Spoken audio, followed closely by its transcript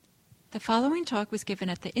The following talk was given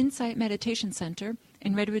at the Insight Meditation Center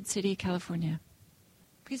in Redwood City, California.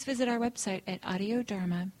 Please visit our website at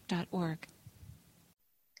audiodharma.org.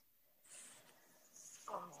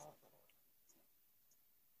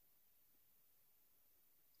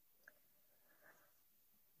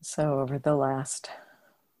 So over the last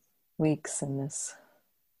weeks in this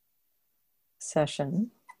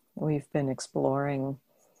session, we've been exploring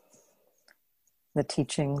the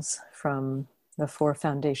teachings from the four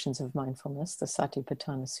foundations of mindfulness, the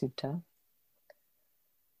Satipatthana Sutta.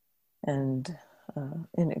 And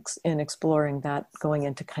in exploring that, going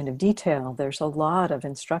into kind of detail, there's a lot of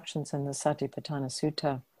instructions in the Satipatthana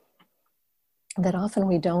Sutta that often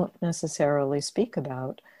we don't necessarily speak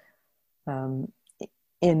about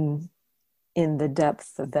in the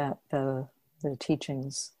depth that the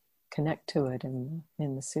teachings connect to it in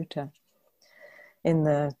the sutta. In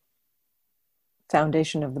the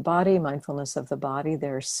foundation of the body, mindfulness of the body,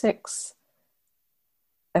 there are 6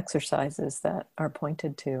 exercises that are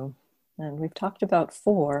pointed to, and we've talked about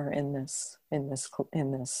 4 in this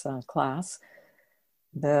class.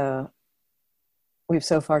 We've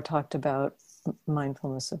so far talked about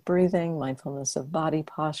mindfulness of breathing, mindfulness of body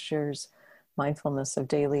postures, mindfulness of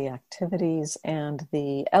daily activities, and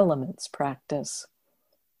the elements practice.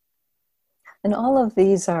 And all of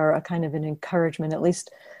these are a kind of an encouragement, at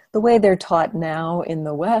least the way they're taught now in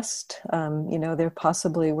the West. There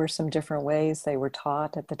possibly were some different ways they were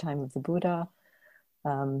taught at the time of the Buddha.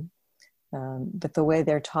 But the way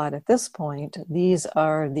they're taught at this point, these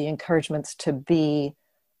are the encouragements to be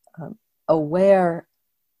aware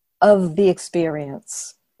of the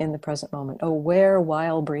experience in the present moment, aware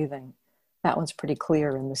while breathing. That one's pretty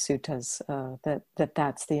clear in the suttas,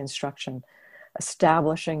 that's the instruction.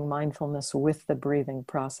 Establishing mindfulness with the breathing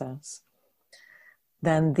process.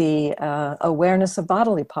 Then the awareness of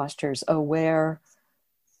bodily postures, aware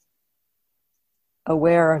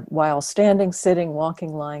while standing, sitting,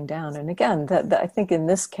 walking, lying down. And again, I think in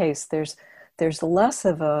this case, there's less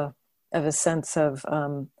of a sense of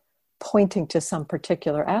pointing to some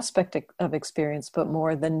particular aspect of experience, but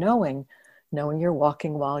more the knowing you're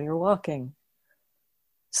walking while you're walking,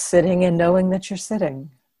 sitting and knowing that you're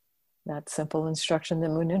sitting. That simple instruction that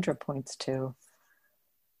Munindra points to.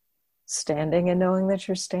 Standing and knowing that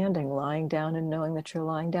you're standing, lying down and knowing that you're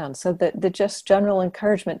lying down. So the just general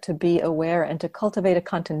encouragement to be aware and to cultivate a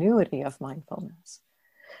continuity of mindfulness.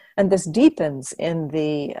 And this deepens in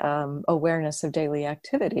the awareness of daily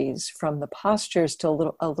activities, from the postures to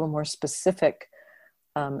a little more specific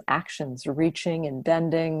actions, reaching and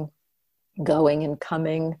bending, going and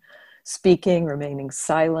coming, speaking, remaining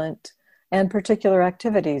silent, and particular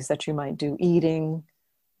activities that you might do, eating,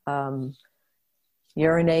 urinating,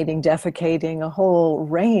 defecating, a whole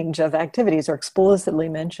range of activities are explicitly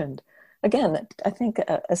mentioned. Again, I think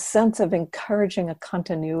a sense of encouraging a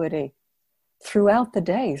continuity throughout the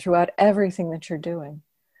day, throughout everything that you're doing.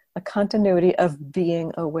 A continuity of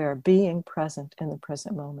being aware, being present in the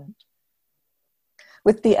present moment.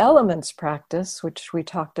 With the elements practice, which we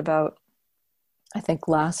talked about, I think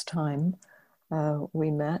last time we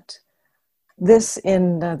met, this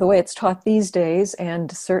in the way it's taught these days,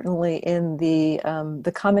 and certainly in the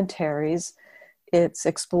commentaries, it's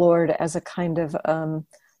explored as a kind of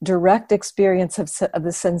direct experience of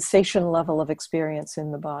the sensation level of experience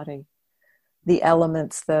in the body. The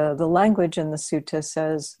elements, the language in the sutta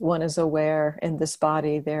says one is aware in this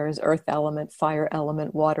body there is earth element, fire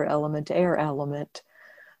element, water element, air element.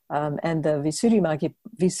 And the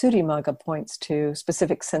Visuddhimagga points to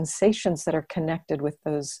specific sensations that are connected with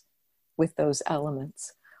those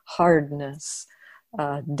elements. Hardness,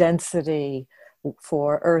 density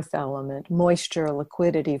for earth element, moisture,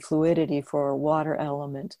 liquidity, fluidity for water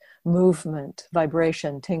element, movement,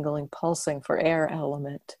 vibration, tingling, pulsing for air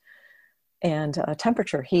element, and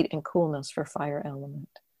temperature, heat and coolness for fire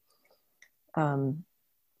element.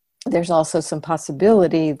 There's also some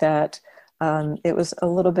possibility that it was a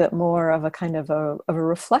little bit more of a kind of a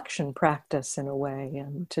reflection practice in a way,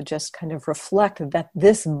 and to just kind of reflect that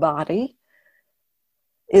this body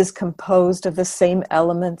is composed of the same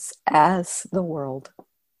elements as the world.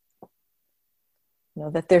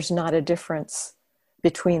 That there's not a difference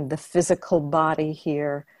between the physical body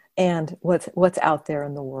here and what's out there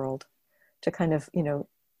in the world. To kind of,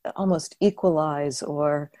 almost equalize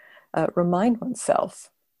or remind oneself,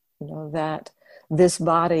 that this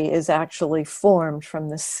body is actually formed from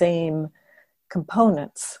the same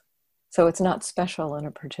components. So it's not special in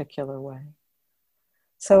a particular way.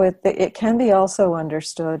 So it can be also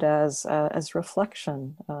understood as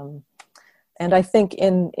reflection. And I think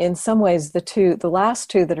in some ways the last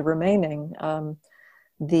two that are remaining,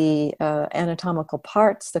 the anatomical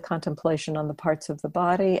parts, the contemplation on the parts of the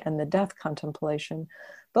body, and the death contemplation.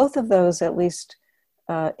 Both of those, at least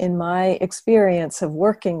in my experience of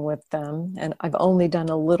working with them, and I've only done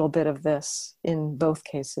a little bit of this in both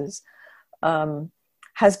cases,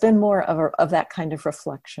 has been more of that kind of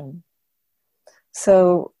reflection.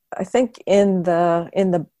 So I think in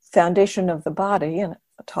the foundation of the body, and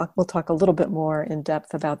we'll talk a little bit more in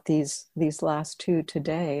depth about these last two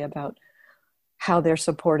today, about how they're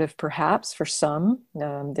supportive perhaps for some.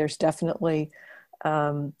 There's definitely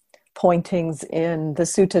pointings in the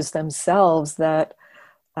suttas themselves that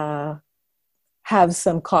have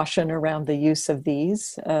some caution around the use of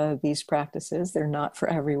these practices. They're not for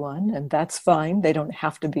everyone, and that's fine. They don't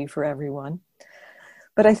have to be for everyone.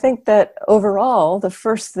 But I think that overall, the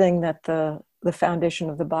first thing that the foundation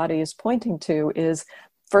of the body is pointing to is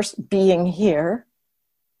first being here,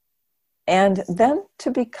 and then to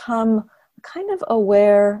become kind of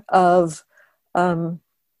aware of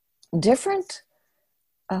different,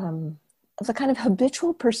 the kind of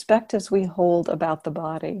habitual perspectives we hold about the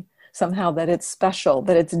body. Somehow that it's special,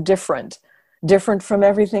 that it's different from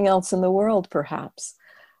everything else in the world, perhaps.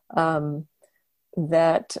 And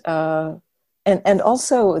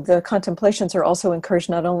also the contemplations are also encouraged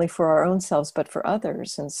not only for our own selves, but for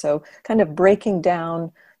others. And so kind of breaking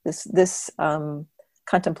down this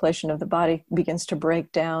contemplation of the body begins to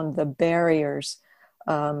break down the barriers,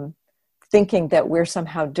 thinking that we're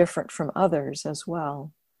somehow different from others as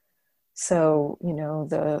well. So,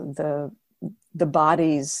 the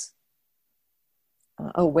body's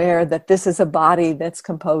aware that this is a body that's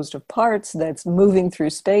composed of parts, that's moving through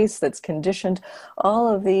space, that's conditioned. All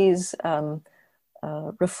of these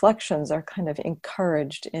reflections are kind of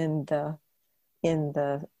encouraged in the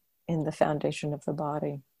foundation of the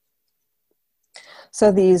body.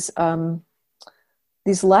 So these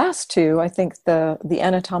last two, I think the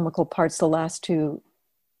anatomical parts, the last two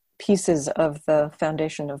pieces of the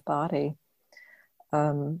foundation of body,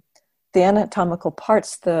 the anatomical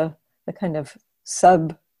parts, the kind of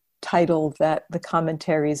subtitle that the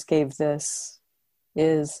commentaries gave this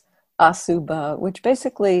is asubha, which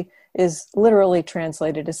basically is literally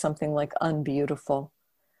translated as something like unbeautiful.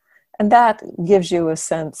 And that gives you a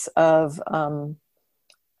sense of,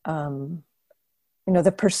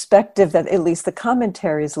 the perspective that at least the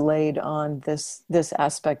commentaries laid on this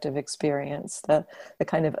aspect of experience, the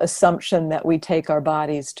kind of assumption that we take our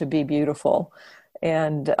bodies to be beautiful,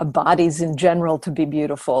 and bodies in general to be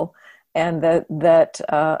beautiful. And that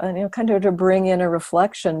kind of to bring in a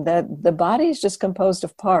reflection that the body is just composed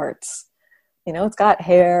of parts. It's got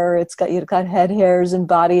hair, you've got head hairs and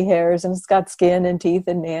body hairs, and it's got skin and teeth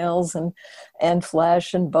and nails and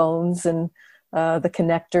flesh and bones and the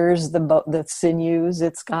connectors, the sinews.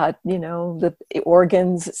 It's got the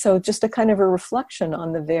organs. So just a kind of a reflection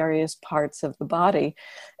on the various parts of the body.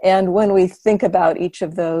 And when we think about each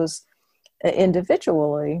of those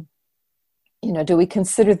individually, do we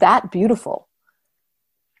consider that beautiful?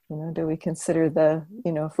 Do we consider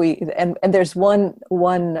if we, and there's one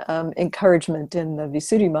encouragement in the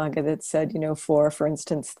Visuddhimagga that said, for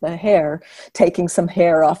instance, the hair, taking some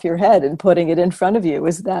hair off your head and putting it in front of you,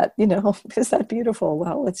 is that beautiful?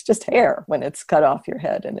 Well, it's just hair when it's cut off your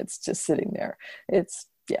head and it's just sitting there. It's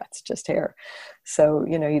just hair. So,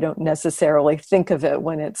 you don't necessarily think of it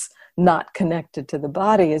when it's not connected to the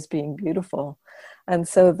body as being beautiful. And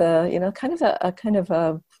so kind of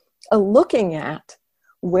a looking at,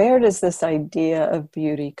 where does this idea of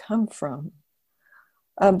beauty come from?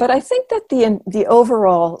 But I think that the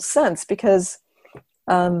overall sense, because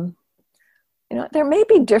there may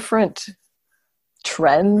be different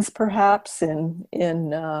trends, perhaps in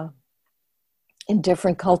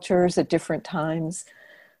different cultures at different times,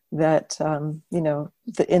 that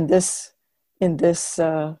in this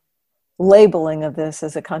labeling of this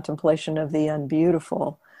as a contemplation of the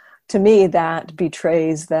unbeautiful, to me that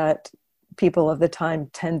betrays that people of the time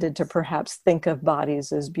tended to perhaps think of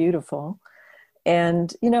bodies as beautiful.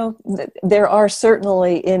 And, there are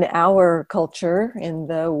certainly in our culture, in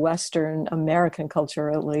the Western American culture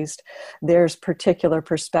at least, there's particular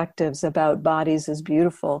perspectives about bodies as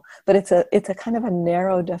beautiful, but it's a kind of a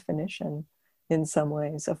narrow definition in some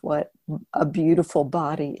ways of what a beautiful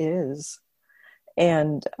body is.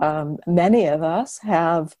 And many of us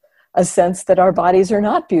have a sense that our bodies are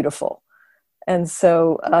not beautiful. And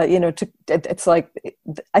so, it's like,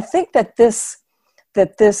 I think that this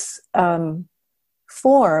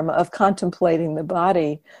form of contemplating the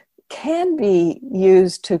body can be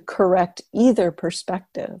used to correct either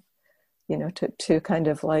perspective, to kind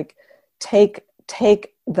of like take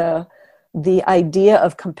the idea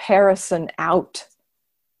of comparison out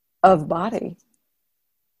of body,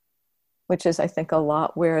 which is, I think, a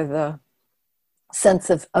lot where the sense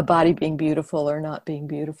of a body being beautiful or not being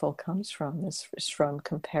beautiful comes from, is from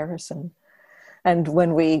comparison. And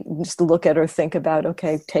when we just look at or think about,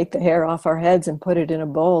 okay, take the hair off our heads and put it in a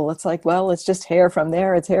bowl, it's like, well, it's just hair from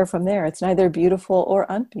there, it's hair from there. It's neither beautiful or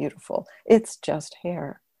unbeautiful. It's just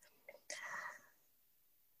hair.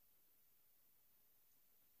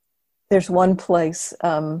 There's one place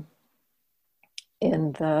in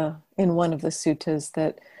one of the suttas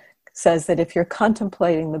that says that if you're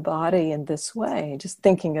contemplating the body in this way, just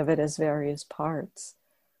thinking of it as various parts,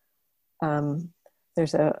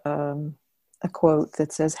 there's a quote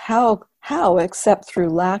that says, how, except through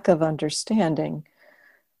lack of understanding,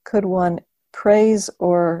 could one praise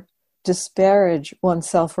or disparage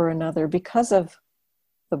oneself or another because of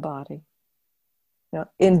the body?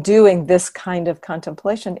 In doing this kind of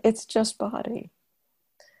contemplation, it's just body.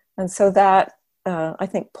 And so that, I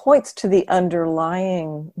think, points to the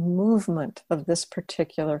underlying movement of this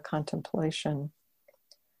particular contemplation.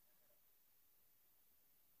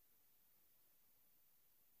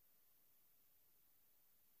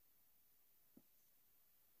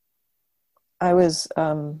 I was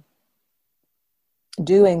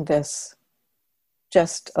doing this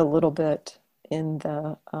just a little bit in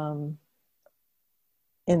the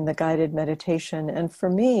guided meditation. And for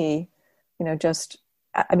me,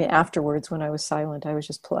 afterwards when I was silent, I was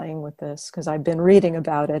just playing with this because I've been reading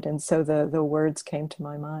about it. And so the words came to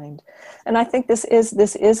my mind. And I think this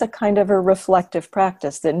is a kind of a reflective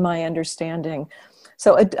practice in my understanding.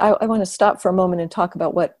 So I want to stop for a moment and talk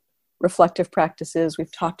about what reflective practice is.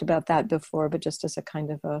 We've talked about that before, but just as a kind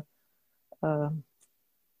of a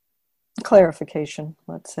clarification,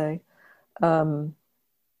 let's say.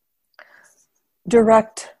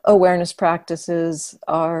 Direct awareness practices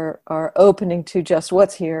are opening to just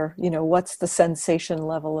what's here, what's the sensation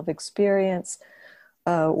level of experience,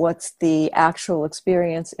 what's the actual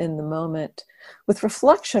experience in the moment. With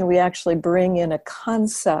reflection, we actually bring in a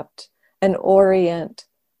concept and orient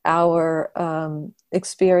our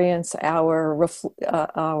experience, our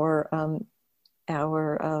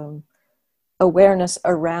awareness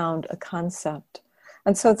around a concept.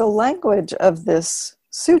 And so the language of this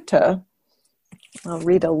sutta, I'll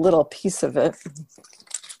read a little piece of it. It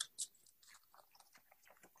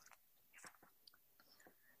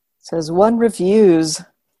says, one reviews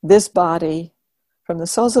this body from the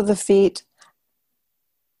soles of the feet,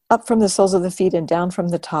 up from the soles of the feet and down from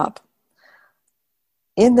the top.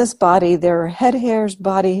 In this body, there are head hairs,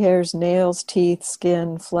 body hairs, nails, teeth,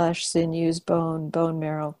 skin, flesh, sinews, bone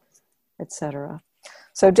marrow, etc.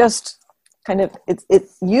 So just kind of, it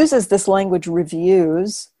uses this language,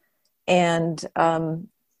 reviews, and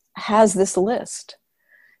has this list.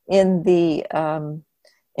 In the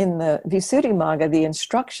Visuddhimagga, the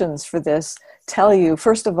instructions for this tell you,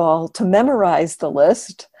 first of all, to memorize the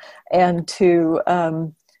list and to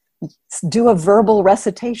do a verbal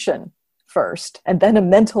recitation first, and then a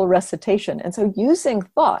mental recitation. And so using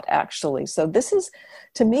thought, actually. So this is,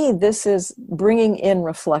 to me, this is bringing in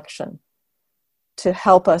reflection to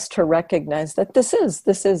help us to recognize that this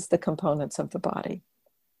is the components of the body.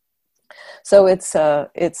 So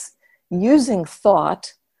it's using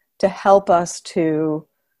thought to help us to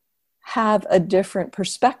have a different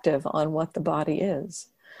perspective on what the body is.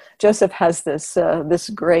 Joseph has this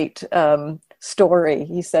great story.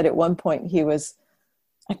 He said at one point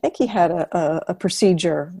I think he had a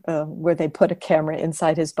procedure where they put a camera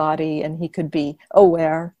inside his body and he could be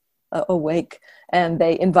awake, and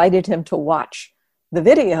they invited him to watch the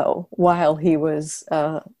video while he was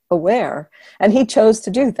aware. And he chose to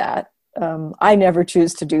do that. I never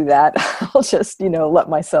choose to do that. I'll just, let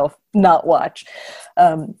myself not watch.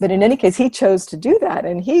 But in any case, he chose to do that.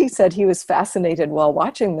 And he said he was fascinated while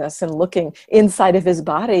watching this and looking inside of his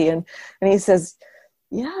body. And he says,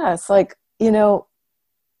 yeah, it's like,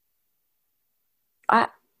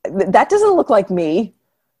 that doesn't look like me.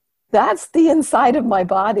 That's the inside of my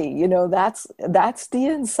body. That's the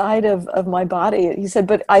inside of my body. He said,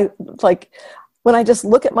 but when I just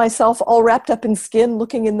look at myself all wrapped up in skin,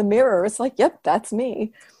 looking in the mirror, it's like, yep, that's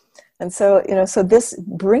me. And so, so this,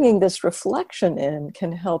 bringing this reflection in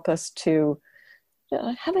can help us to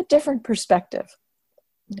have a different perspective.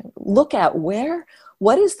 Look at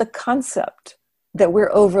what is the concept that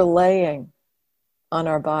we're overlaying on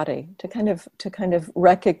our body, to kind of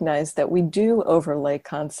recognize that we do overlay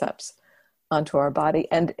concepts onto our body.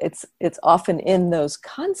 And it's often in those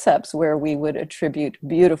concepts where we would attribute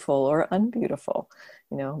beautiful or unbeautiful,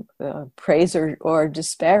 praise or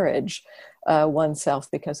disparage oneself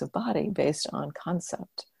because of body, based on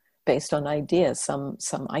concept, based on ideas, some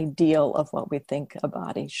ideal of what we think a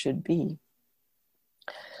body should be.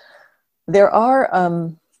 there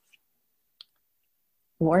are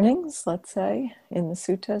warnings, let's say, in the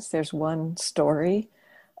suttas. There's one story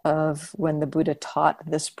of when the Buddha taught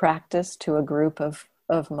this practice to a group of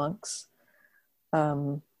monks.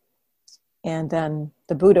 And then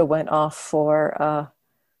the Buddha went off for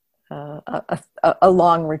a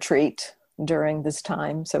long retreat during this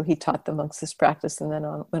time. So he taught the monks this practice and then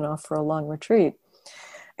went off for a long retreat.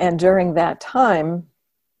 And during that time,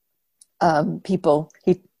 people,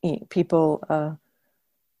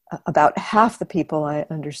 about half the people, I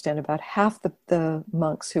understand, about half the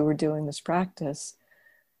monks who were doing this practice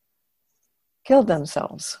killed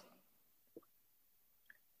themselves.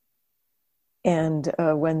 And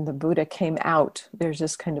when the Buddha came out, there's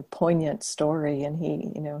this kind of poignant story, and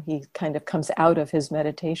he kind of comes out of his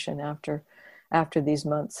meditation after these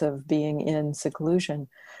months of being in seclusion,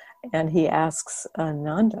 and he asks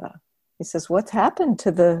Ananda. He says, "What's happened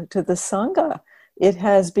to the sangha? It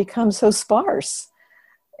has become so sparse."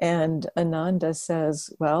 And Ananda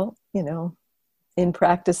says, "Well, in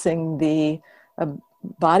practicing the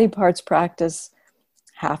body parts practice,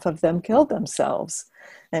 half of them killed themselves."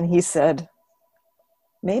 And he said,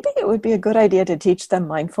 maybe it would be a good idea to teach them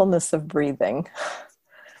mindfulness of breathing.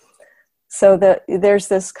 So that there's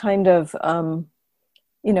this kind of,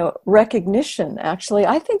 recognition. Actually,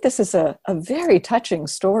 I think this is a very touching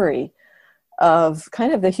story of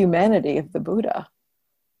kind of the humanity of the Buddha,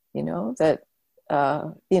 that,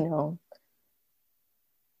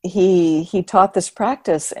 he taught this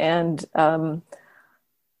practice and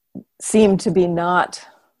seemed to be not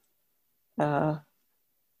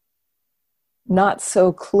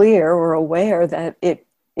so clear or aware that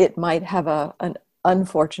it might have an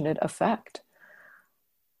unfortunate effect.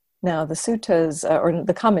 Now, the suttas, or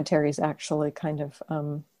the commentaries actually kind of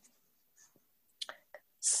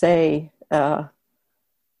say,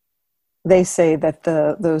 they say that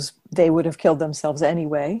they would have killed themselves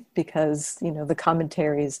anyway, because, the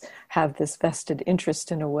commentaries have this vested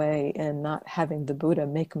interest in a way in not having the Buddha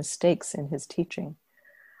make mistakes in his teaching.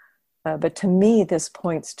 But to me, this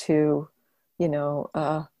points to,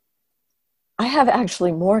 I have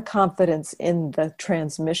actually more confidence in the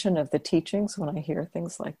transmission of the teachings when I hear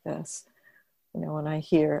things like this. When I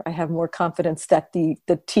have more confidence that the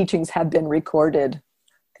teachings have been recorded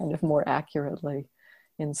kind of more accurately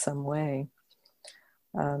in some way.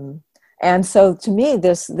 And so to me,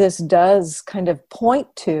 this does kind of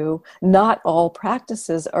point to not all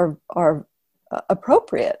practices are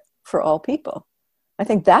appropriate for all people. I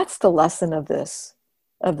think that's the lesson of this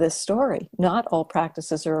story. Not all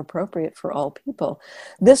practices are appropriate for all people.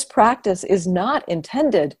 This practice is not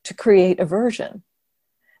intended to create aversion.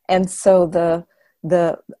 And so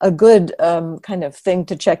a good kind of thing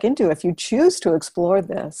to check into, if you choose to explore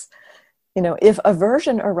this, if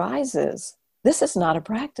aversion arises, this is not a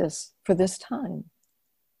practice for this time.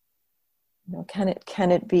 Can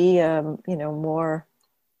it be more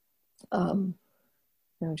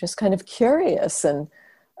just kind of curious and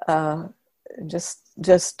just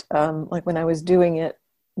like when I was doing it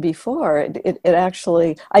before, it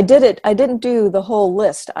actually, I didn't do the whole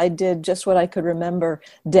list. I did just what I could remember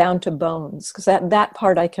down to bones, because that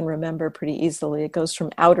part I can remember pretty easily. It goes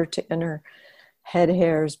from outer to inner: head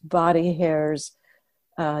hairs, body hairs,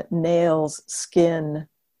 nails, skin,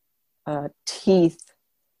 teeth,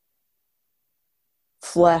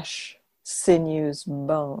 flesh, sinews,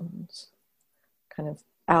 bones, kind of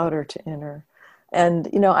outer to inner. And,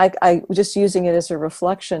 I just using it as a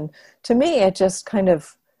reflection, to me, it just kind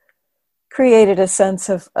of created a sense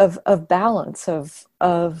of balance of,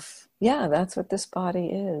 yeah, that's what this body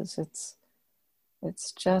is.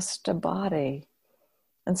 It's just a body.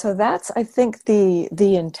 And so that's, I think, the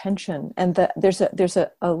intention. And there's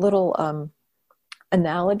a little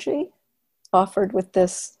analogy offered with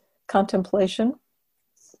this contemplation.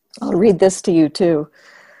 I'll read this to you too.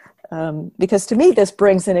 Because to me, this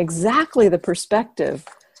brings in exactly the perspective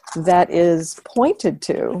that is pointed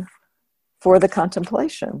to for the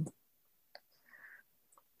contemplation.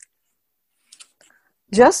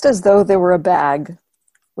 Just as though there were a bag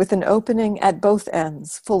with an opening at both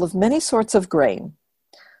ends, full of many sorts of grain,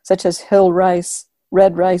 such as hill rice,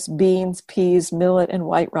 red rice, beans, peas, millet, and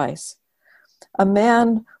white rice. A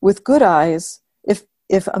man with good eyes,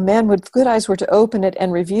 if a man with good eyes were to open it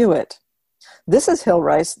and review it, this is hill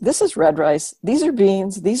rice, this is red rice, these are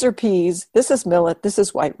beans, these are peas, this is millet, this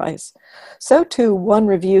is white rice. So too one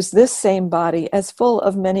reviews this same body as full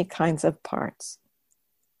of many kinds of parts.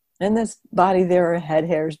 In this body there are head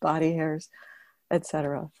hairs, body hairs,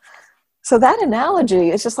 etc. So that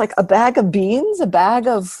analogy is just like a bag of beans, a bag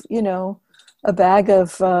of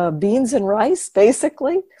beans and rice,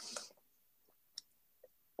 basically.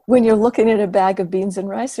 when you're looking at a bag of beans and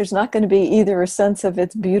rice, there's not going to be either a sense of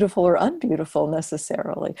it's beautiful or unbeautiful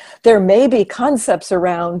necessarily. There may be concepts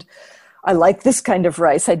around, I like this kind of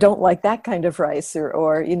rice, I don't like that kind of rice,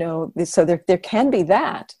 or so there can be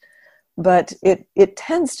that, but it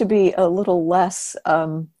tends to be a little less,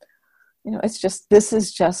 this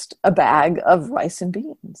is just a bag of rice and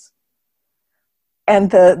beans.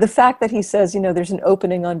 And the fact that he says, there's an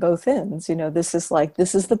opening on both ends, this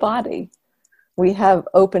is the body. We have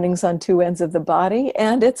openings on two ends of the body,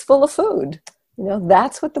 and it's full of food.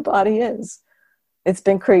 That's what the body is. It's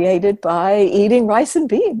been created by eating rice and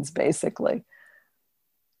beans, basically.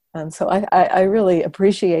 And so I really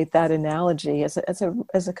appreciate that analogy as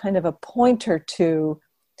a kind of a pointer to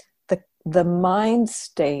the mind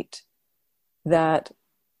state that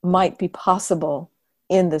might be possible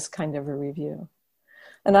in this kind of a review.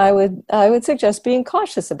 And I would suggest being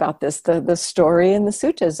cautious about this. The story in the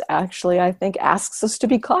suttas actually, I think, asks us to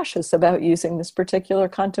be cautious about using this particular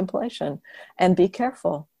contemplation and be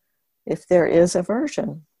careful if there is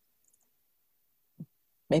aversion.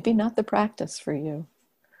 Maybe not the practice for you.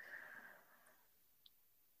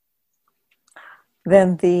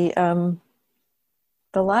 Then the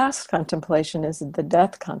last contemplation is the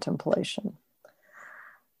death contemplation.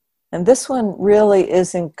 And this one really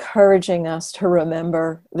is encouraging us to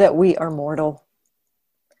remember that we are mortal.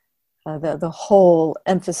 The whole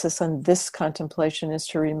emphasis on this contemplation is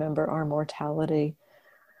to remember our mortality.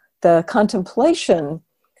 The contemplation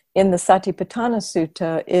in the Satipatthana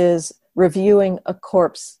Sutta is reviewing a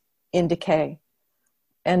corpse in decay.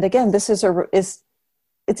 And again, this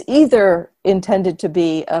it's either intended to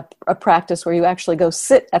be a practice where you actually go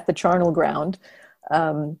sit at the charnel ground.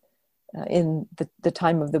 In the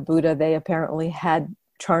time of the Buddha, they apparently had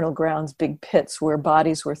charnel grounds, big pits where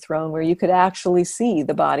bodies were thrown, where you could actually see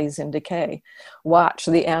the bodies in decay, watch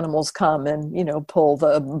the animals come and, pull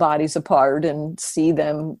the bodies apart and see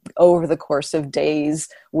them over the course of days,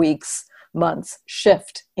 weeks, months,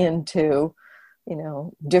 shift into,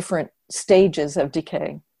 different stages of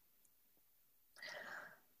decay.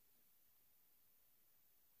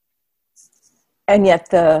 And yet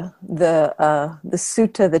the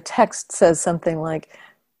sutta, the text says something like,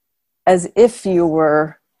 as if you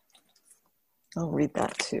were, I'll read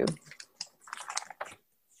that too.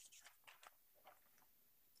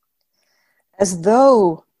 As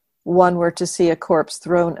though one were to see a corpse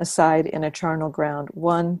thrown aside in a charnel ground,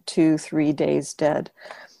 1, 2, 3 days dead,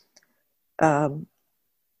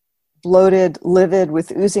 bloated, livid,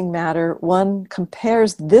 with oozing matter, one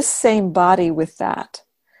compares this same body with that.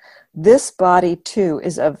 This body, too,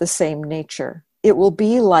 is of the same nature. It will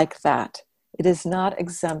be like that. It is not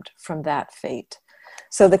exempt from that fate.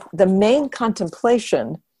 So the main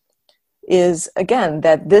contemplation is, again,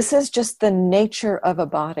 that this is just the nature of a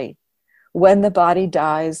body. When the body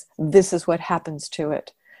dies, this is what happens to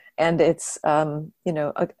it. And it's, again,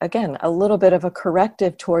 a little bit of a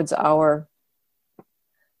corrective towards our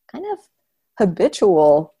kind of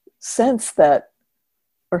habitual sense that,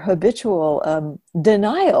 or habitual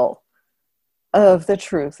denial of the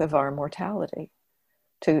truth of our mortality,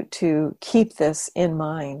 to keep this in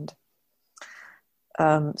mind.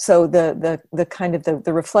 So the kind of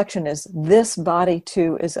the reflection is, this body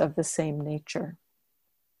too is of the same nature.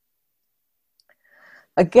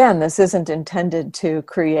 Again, this isn't intended to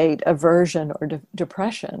create aversion or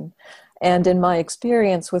depression. And in my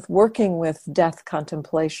experience with working with death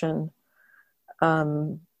contemplation,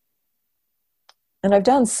 and I've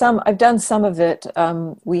done some of it.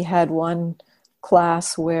 We had one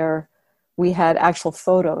class where we had actual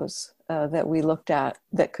photos that we looked at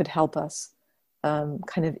that could help us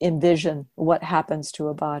kind of envision what happens to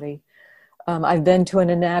a body. I've been to an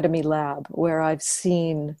anatomy lab where I've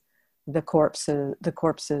seen the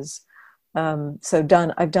corpses. So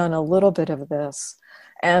I've done a little bit of this,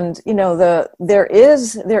 and there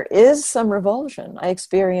is some revulsion. I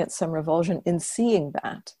experienced some revulsion in seeing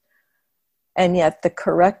that. And yet the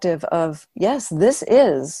corrective of, yes, this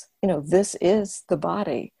is the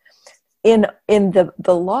body. In the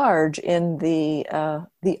large, in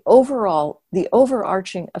the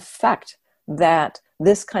overarching effect that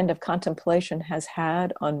this kind of contemplation has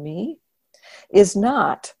had on me is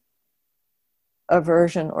not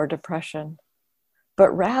aversion or depression,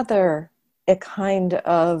 but rather a kind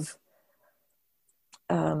of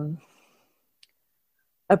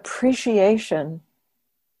appreciation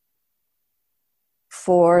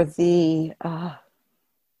for the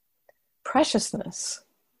preciousness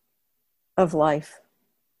of life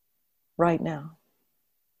right now.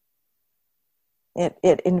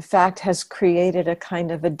 It in fact has created a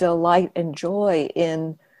kind of a delight and joy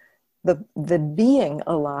in the being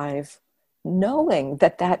alive knowing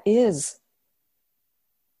that that is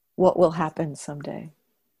what will happen someday.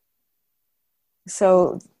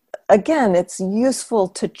 So again, it's useful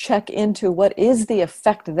to check into what is the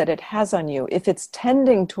effect that it has on you. If it's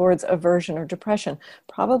tending towards aversion or depression,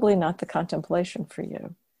 probably not the contemplation for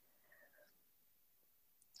you.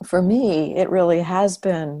 For me, it really has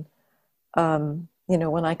been,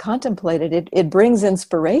 when I contemplated it, it brings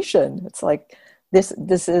inspiration. It's like this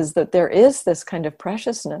is that there is this kind of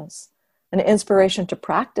preciousness, an inspiration to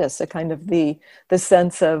practice, a kind of the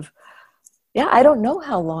sense of, I don't know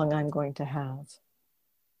how long I'm going to have.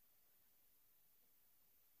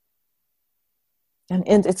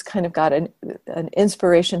 And it's kind of got an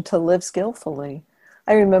inspiration to live skillfully.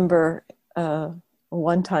 I remember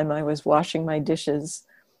one time I was washing my dishes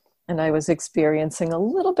and I was experiencing a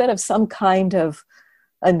little bit of some kind of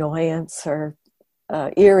annoyance or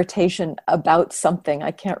irritation about something.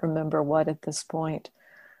 I can't remember what at this point.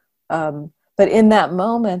 But in that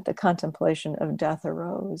moment, the contemplation of death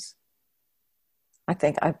arose. I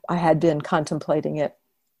think I had been contemplating it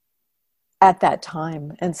at that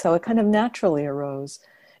time. And so it kind of naturally arose.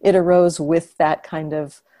 It arose with that kind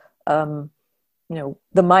of, the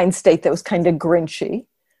mind state that was kind of grinchy,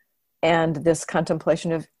 and this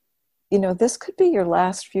contemplation of, this could be your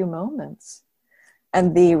last few moments.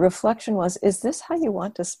 And the reflection was, is this how you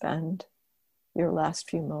want to spend your last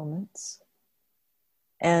few moments?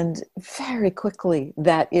 And very quickly,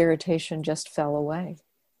 that irritation just fell away.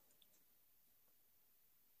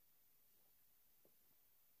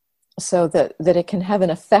 So that it can have an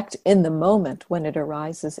effect in the moment when it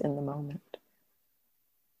arises in the moment.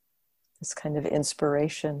 This kind of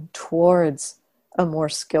inspiration towards a more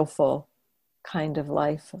skillful kind of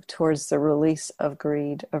life, towards the release of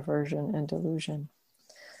greed, aversion, and delusion.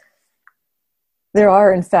 There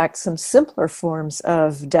are, in fact, some simpler forms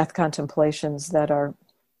of death contemplations that are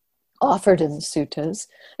offered in the suttas.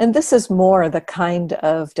 And this is more the kind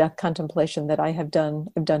of death contemplation that I've done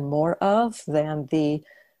more of than the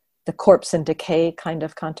corpse and decay kind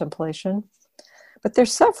of contemplation. But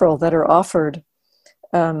there's several that are offered.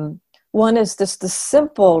 One is the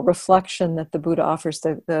simple reflection that the Buddha offers,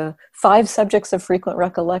 the 5 subjects of frequent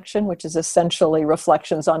recollection, which is essentially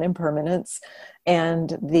reflections on impermanence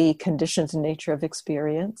and the conditions and nature of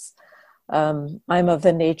experience. I'm of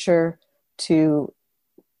the nature to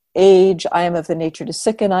age, I am of the nature to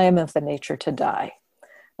sicken, I am of the nature to die.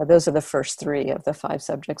 Those are the first 3 of the 5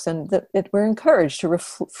 subjects. And we're encouraged to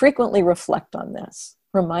frequently reflect on this,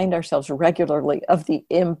 remind ourselves regularly of the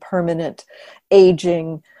impermanent,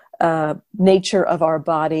 aging nature of our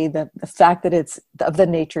body, the fact that it's of the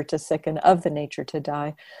nature to sicken, of the nature to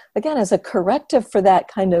die. Again, as a corrective for that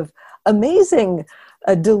kind of amazing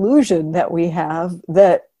delusion that we have,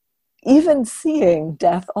 that even seeing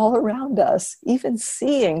death all around us, even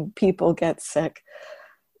seeing people get sick,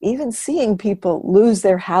 even seeing people lose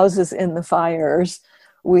their houses in the fires,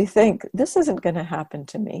 we think, this isn't going to happen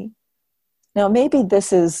to me. Now, maybe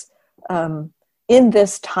this is in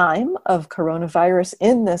this time of coronavirus,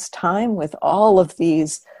 in this time with all of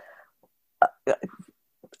these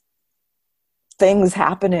things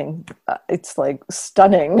happening, it's like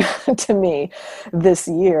stunning to me this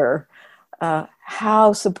year,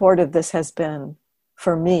 how supportive this has been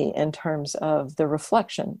for me in terms of the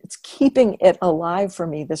reflection. It's keeping it alive for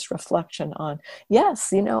me, this reflection on,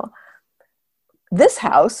 yes, this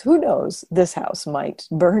house, who knows, this house might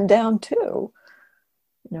burn down too.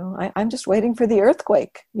 I'm just waiting for the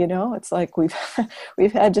earthquake. It's like we've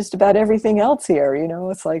had just about everything else here.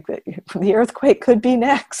 It's like the earthquake could be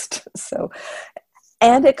next. So,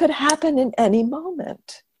 and it could happen in any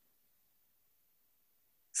moment.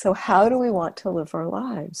 So how do we want to live our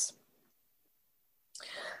lives?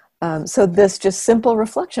 So this just simple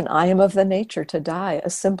reflection, I am of the nature to die, a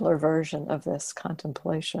simpler version of this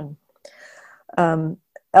contemplation.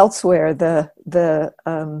 Elsewhere, the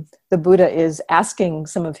Buddha is asking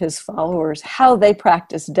some of his followers how they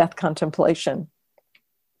practice death contemplation,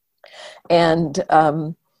 and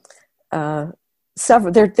they're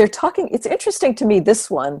talking. It's interesting to me, this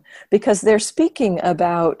one, because they're speaking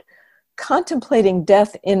about contemplating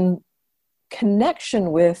death in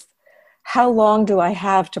connection with how long do I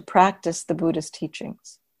have to practice the Buddha's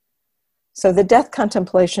teachings. So the death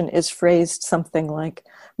contemplation is phrased something like,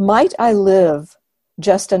 might I live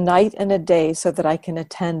just a night and a day so that I can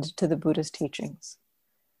attend to the Buddha's teachings?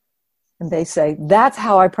 And they say, that's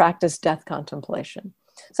how I practice death contemplation.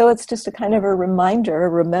 So it's just a kind of a reminder, a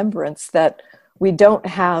remembrance that we don't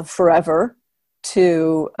have forever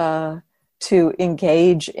to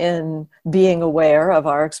engage in being aware of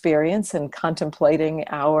our experience and contemplating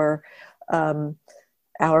our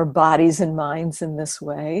bodies and minds in this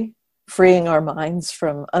way freeing our minds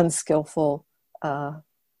from unskillful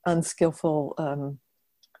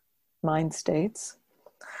mind states.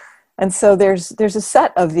 And so there's a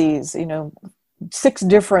set of these, six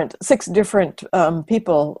different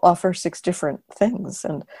people offer six different things,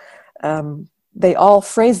 and they all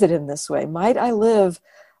phrase it in this way. Might I live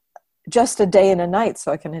just a day and a night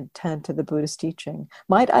so I can attend to the Buddha's teaching?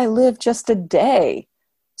 Might I live just a day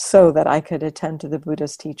so that I could attend to the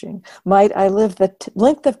Buddha's teaching? Might I live the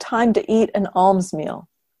length of time to eat an alms meal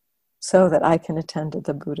so that I can attend to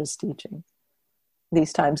the Buddha's teaching?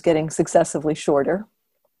 These times getting successively shorter.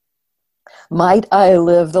 Might I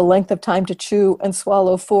live the length of time to chew and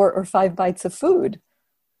swallow 4 or 5 bites of food?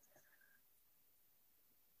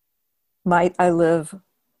 Might I live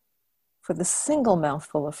for the single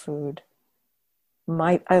mouthful of food?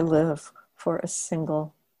 Might I live for a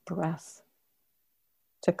single breath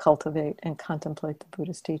to cultivate and contemplate the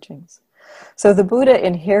Buddha's teachings? So the Buddha,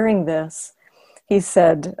 in hearing this, he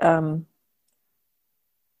said,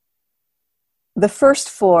 the first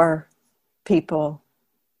 4 people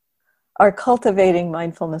are cultivating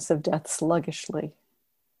mindfulness of death sluggishly.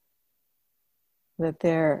 That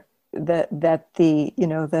the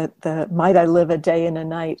might I live a day and a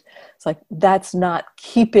night, it's like that's not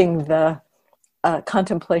keeping the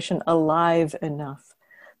contemplation alive enough.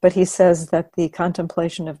 But he says that the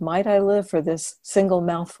contemplation of might I live for this single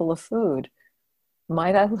mouthful of food,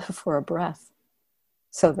 might I live for a breath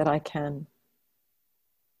so that I can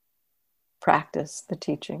practice the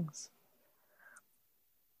teachings.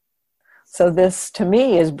 So this, to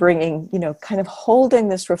me, is bringing, kind of holding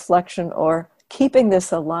this reflection or keeping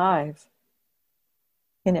this alive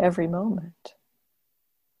in every moment.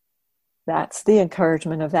 That's the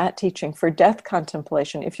encouragement of that teaching for death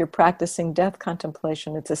contemplation. If you're practicing death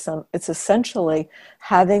contemplation, it's essentially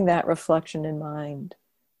having that reflection in mind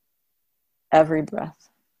every breath.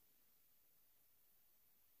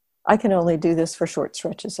 I can only do this for short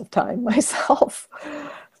stretches of time myself.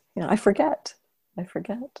 I forget.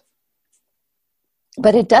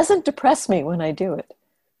 But it doesn't depress me when I do it.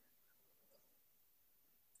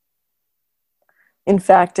 In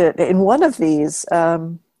fact, in one of these,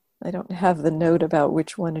 I don't have the note about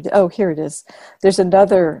which one it is. Oh, here it is. There's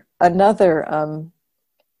another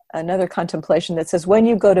contemplation that says, when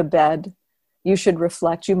you go to bed, you should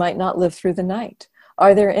reflect, you might not live through the night.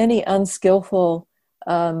 Are there any unskillful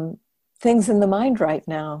things in the mind right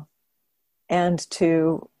now? And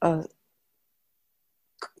to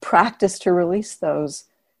practice to release those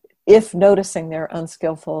if noticing their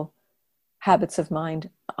unskillful habits of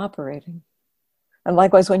mind operating. And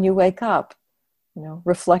likewise, when you wake up,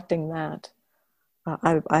 reflecting that.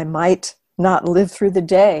 I might not live through the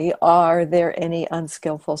day. Are there any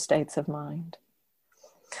unskillful states of mind?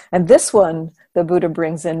 And this one, the Buddha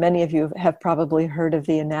brings in, many of you have probably heard of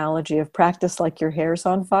the analogy of practice like your hair's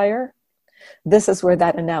on fire. This is where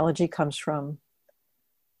that analogy comes from.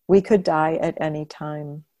 We could die at any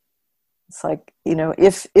time. It's like,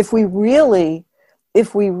 if we really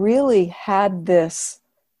had this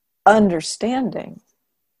understanding,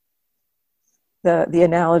 the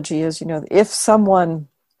analogy is, if someone's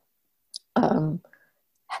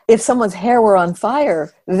hair were on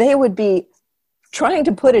fire, they would be trying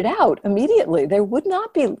to put it out immediately. They would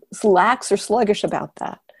not be lax or sluggish about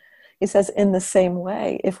that. He says, in the same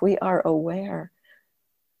way, if we are aware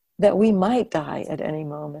that we might die at any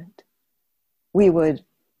moment, we would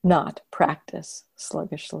not practice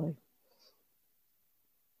sluggishly.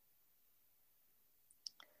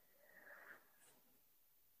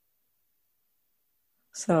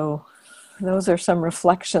 So those are some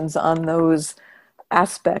reflections on those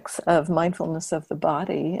aspects of mindfulness of the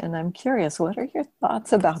body. And I'm curious, what are your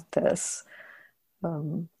thoughts about this?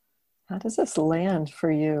 How does this land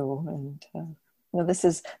for you? And this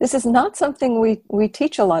is not something we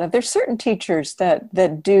teach a lot of. There's certain teachers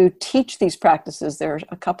that do teach these practices. There are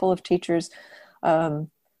a couple of teachers,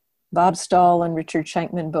 Bob Stahl and Richard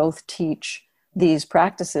Shankman, both teach these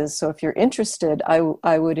practices. So if you're interested,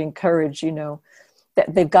 I would encourage,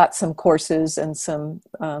 that they've got some courses and some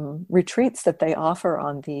retreats that they offer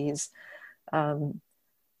on these. Bhante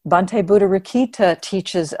Buddharakkhita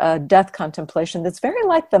teaches a death contemplation that's very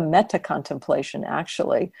like the metta contemplation,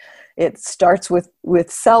 actually. It starts with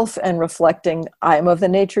self and reflecting, I am of the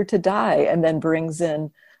nature to die, and then brings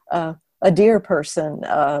in a dear person,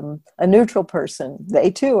 a neutral person.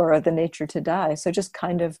 They too are of the nature to die. So just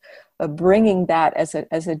kind of bringing that as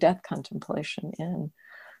a death contemplation in.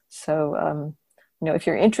 So, if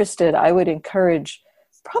you're interested, I would encourage,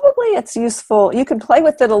 probably it's useful. You can play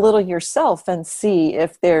with it a little yourself and see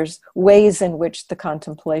if there's ways in which the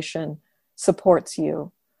contemplation supports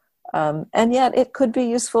you. And yet it could be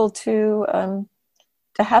useful to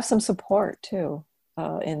have some support too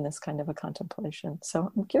in this kind of a contemplation.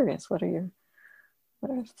 So I'm curious, what are your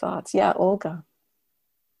thoughts? Yeah, Olga.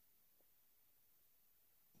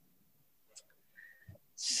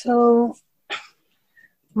 So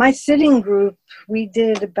my sitting group, we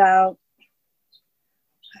did about,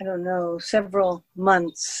 I don't know, several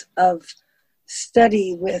months of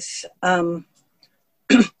study with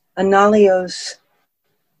Analio's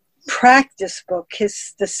practice book,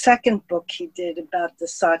 the second book he did about the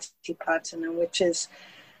Satipatthana, which is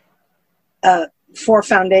 4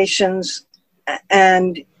 foundations,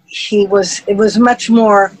 and it was much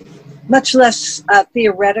less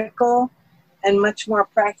theoretical and much more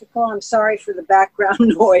practical. I'm sorry for the background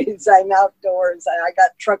noise. I'm outdoors. I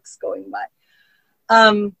got trucks going by.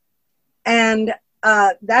 And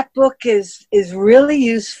that book is really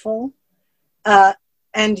useful.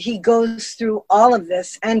 And he goes through all of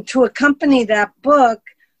this. And to accompany that book,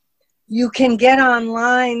 you can get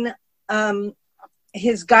online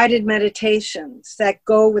his guided meditations that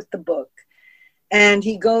go with the book. And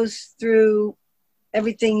he goes through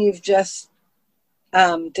everything you've just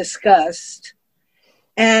discussed.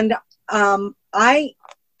 And I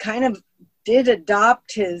kind of did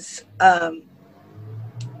adopt his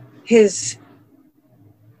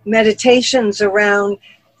meditations around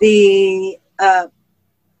the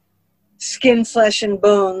skin, flesh, and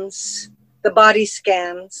bones, the body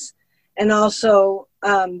scans, and also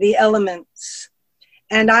the elements.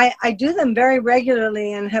 And I do them very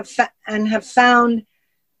regularly and have found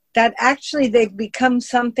that actually they've become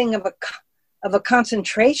something of a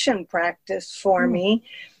concentration practice for me,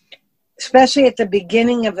 especially at the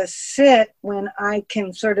beginning of a sit, when I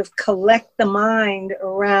can sort of collect the mind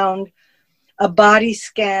around a body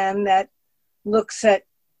scan that looks at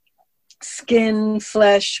skin,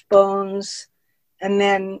 flesh, bones, and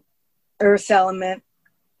then earth element,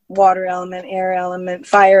 water element, air element,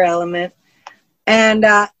 fire element. And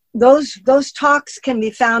those talks can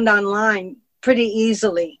be found online pretty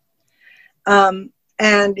easily. And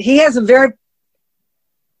he has a very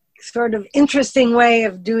sort of interesting way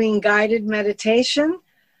of doing guided meditation.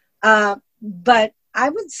 But I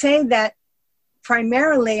would say that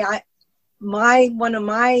primarily one of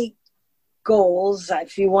my goals,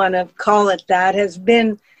 if you want to call it that, has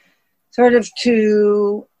been sort of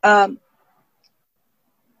to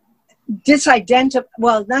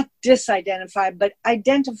identify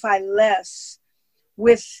less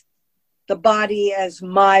with the body as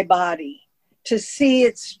my body, to see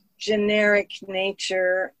its generic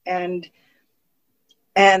nature. And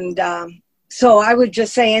so I would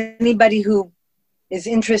just say anybody who is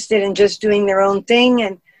interested in just doing their own thing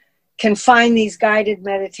and can find these guided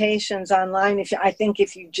meditations online. If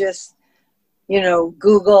you just,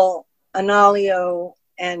 Google Analio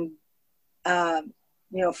and,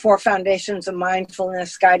 4 foundations of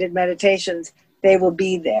mindfulness guided meditations, they will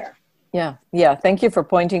be there. Yeah. Thank you for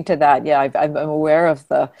pointing to that. Yeah, I'm aware of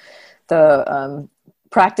the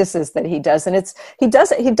practices that he does, and he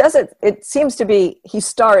does it. It seems to be he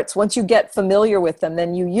starts once you get familiar with them,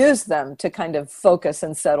 then you use them to kind of focus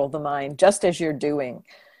and settle the mind, just as you're doing.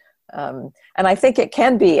 And I think it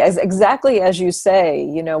can be exactly as you say.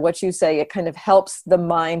 What you say. It kind of helps the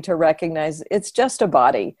mind to recognize it's just a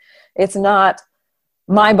body. It's not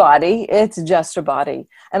my body, it's just a body.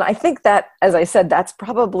 And I think that, as I said, that's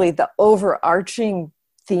probably the overarching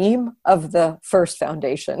theme of the first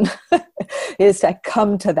foundation is to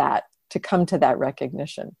come to that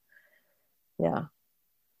recognition. Yeah.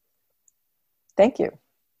 Thank you.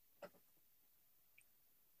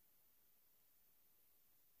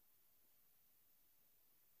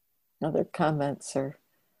 Other comments or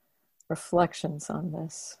reflections on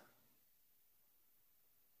this?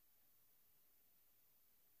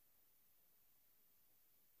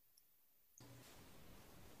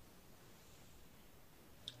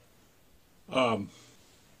 I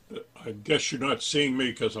guess you're not seeing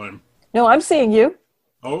me because I'm... No, I'm seeing you.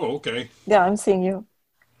 Oh, okay. Yeah, I'm seeing you.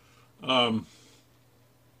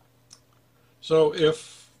 So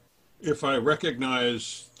if I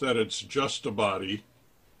recognize that it's just a body,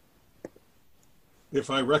 if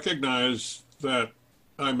I recognize that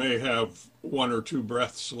I may have 1 or 2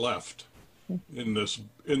 breaths left in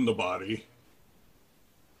the body,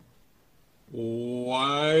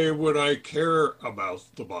 why would I care about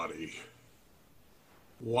the body?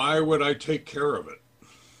 Why would I take care of it?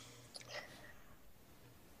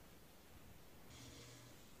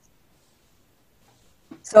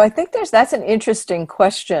 So I think that's an interesting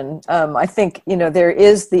question. I think, there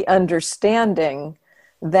is the understanding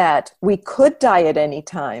that we could die at any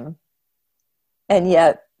time, and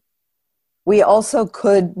yet we also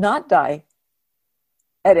could not die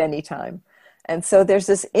at any time. And so there's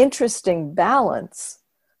this interesting balance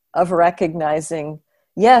of recognizing,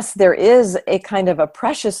 yes, there is a kind of a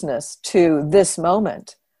preciousness to this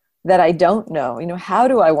moment that I don't know. How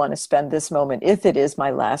do I want to spend this moment if it is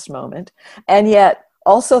my last moment? And yet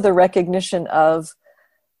also the recognition of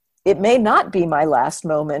it may not be my last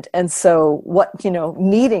moment. And so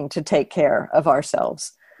needing to take care of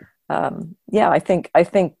ourselves. I think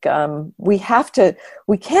we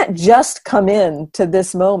can't just come in to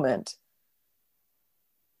this moment.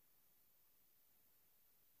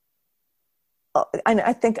 And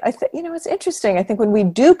I think it's interesting. I think when we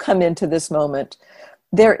do come into this moment,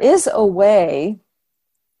 there is a way.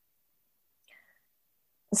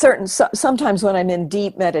 Sometimes when I'm in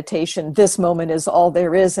deep meditation, this moment is all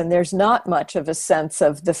there is, and there's not much of a sense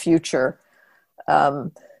of the future.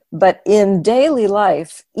 But in daily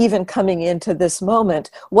life, even coming into this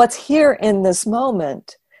moment, what's here in this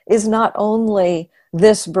moment is not only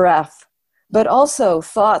this breath, but also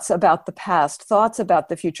thoughts about the past, thoughts about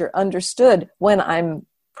the future, understood when I'm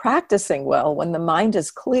practicing well, when the mind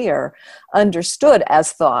is clear, understood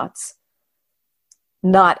as thoughts,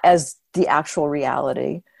 not as the actual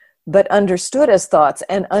reality, but understood as thoughts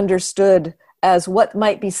and understood as what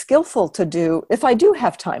might be skillful to do if I do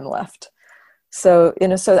have time left. So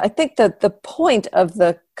I think that the point of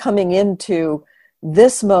the coming into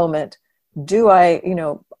this moment,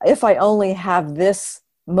 if I only have this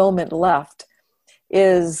moment left,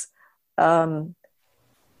 is this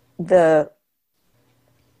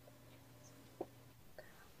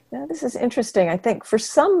is interesting. I think for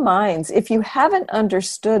some minds, if you haven't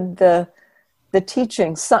understood the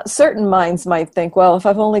teaching, certain minds might think, well, if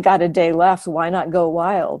I've only got a day left, why not go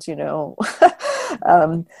wild,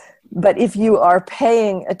 But if you are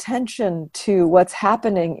paying attention to what's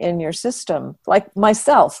happening in your system, like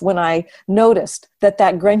myself, when I noticed that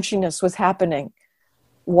grinchiness was happening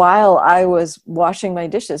while I was washing my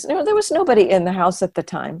dishes, there was nobody in the house at the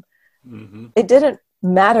time. Mm-hmm. It didn't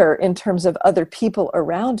matter in terms of other people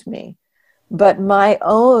around me, but my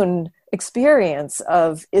own experience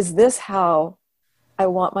of, is this how I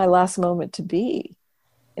want my last moment to be?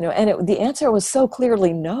 And the answer was so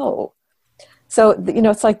clearly no. So,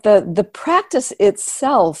 it's like the practice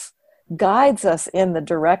itself guides us in the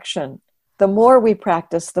direction. The more we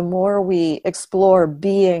practice, the more we explore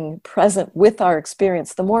being present with our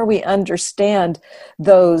experience, the more we understand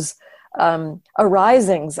those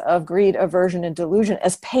arisings of greed, aversion, and delusion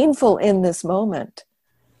as painful in this moment,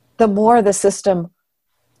 the more the system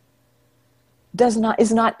is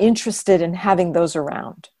not interested in having those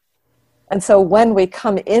around. And so when we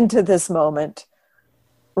come into this moment,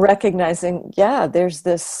 recognizing, there's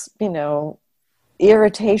this,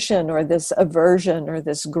 irritation or this aversion or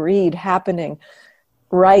this greed happening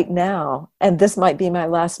right now, and this might be my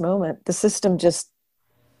last moment. The system just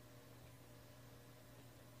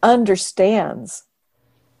understands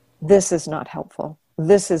this is not helpful.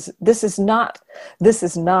 This is not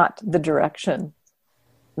the direction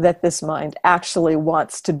that this mind actually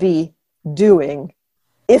wants to be doing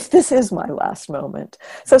if this is my last moment.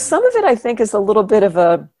 So some of it, I think, is a little bit of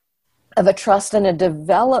a trust and a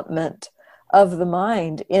development of the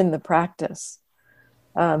mind in the practice.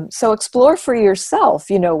 So explore for yourself,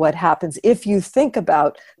 what happens if you think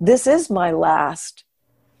about, this is my last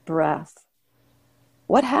breath.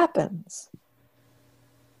 What happens?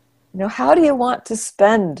 How do you want to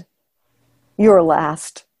spend your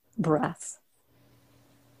last breath?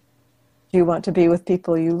 Do you want to be with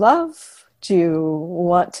people you love? Do you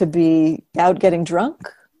want to be out getting drunk?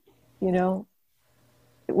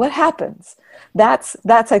 What happens? That's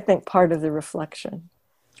I think, part of the reflection.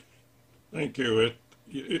 Thank you.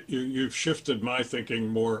 You've shifted my thinking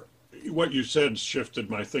more. What you said shifted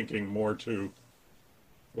my thinking more to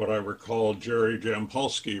what I recall Jerry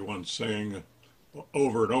Jampolsky once saying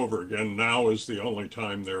over and over again, now is the only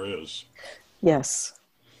time there is. Yes.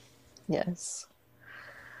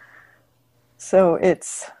 So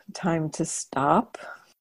it's time to stop.